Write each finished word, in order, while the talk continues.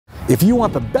If you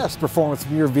want the best performance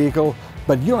from your vehicle,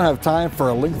 but you don't have time for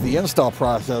a lengthy install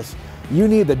process, you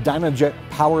need the Dynojet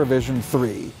PowerVision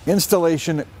 3.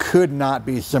 Installation could not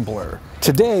be simpler.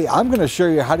 Today, I'm going to show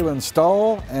you how to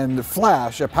install and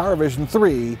flash a PowerVision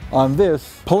 3 on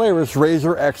this Polaris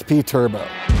RZR XP Turbo.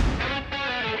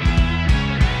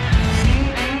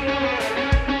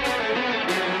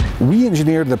 We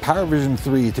engineered the PowerVision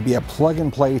 3 to be a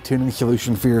plug-and-play tuning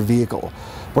solution for your vehicle,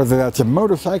 whether that's a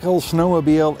motorcycle,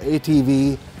 snowmobile,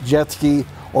 ATV, jet ski,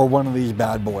 or one of these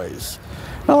bad boys.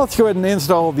 Now let's go ahead and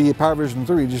install the PowerVision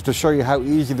 3 just to show you how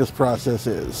easy this process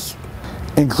is.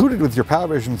 Included with your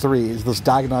PowerVision 3 is this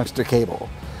diagnostic cable.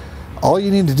 All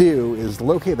you need to do is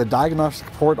locate the diagnostic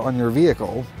port on your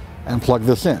vehicle and plug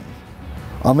this in.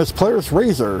 On this Polaris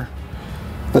RZR,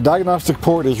 the diagnostic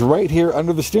port is right here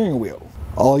under the steering wheel.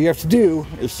 All you have to do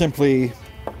is simply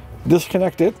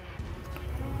disconnect it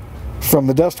from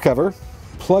the dust cover,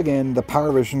 plug in the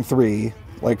PowerVision 3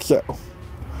 like so.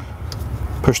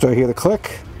 Push to hear the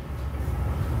click,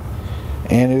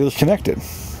 and it is connected.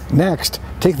 Next,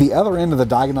 take the other end of the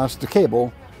diagnostic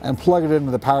cable and plug it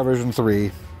into the PowerVision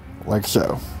 3 like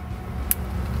so.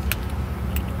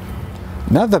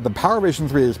 Now that the PowerVision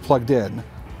 3 is plugged in,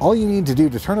 all you need to do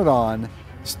to turn it on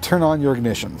is turn on your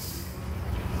ignition.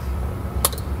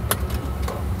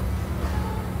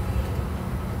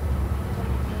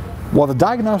 While the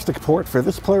diagnostic port for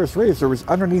this Polaris RZR is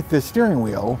underneath the steering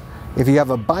wheel, if you have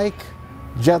a bike,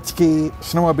 jet ski,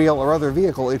 snowmobile, or other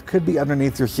vehicle, it could be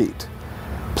underneath your seat.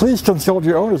 Please consult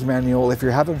your owner's manual if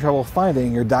you're having trouble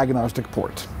finding your diagnostic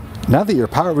port. Now that your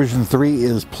PowerVision 3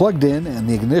 is plugged in and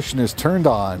the ignition is turned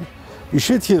on, you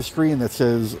should see a screen that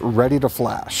says Ready to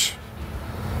Flash.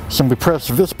 Simply press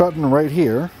this button right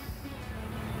here,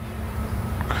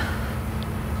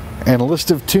 and a list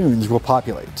of tunes will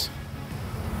populate.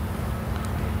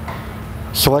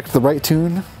 Select the right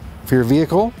tune for your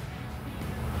vehicle,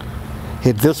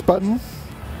 hit this button,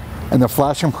 and the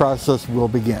flashing process will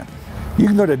begin. You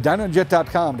can go to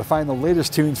Dynojet.com to find the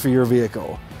latest tunes for your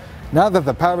vehicle. Now that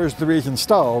the PowerVision 3 is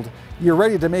installed, you're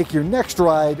ready to make your next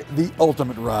ride the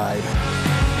ultimate ride.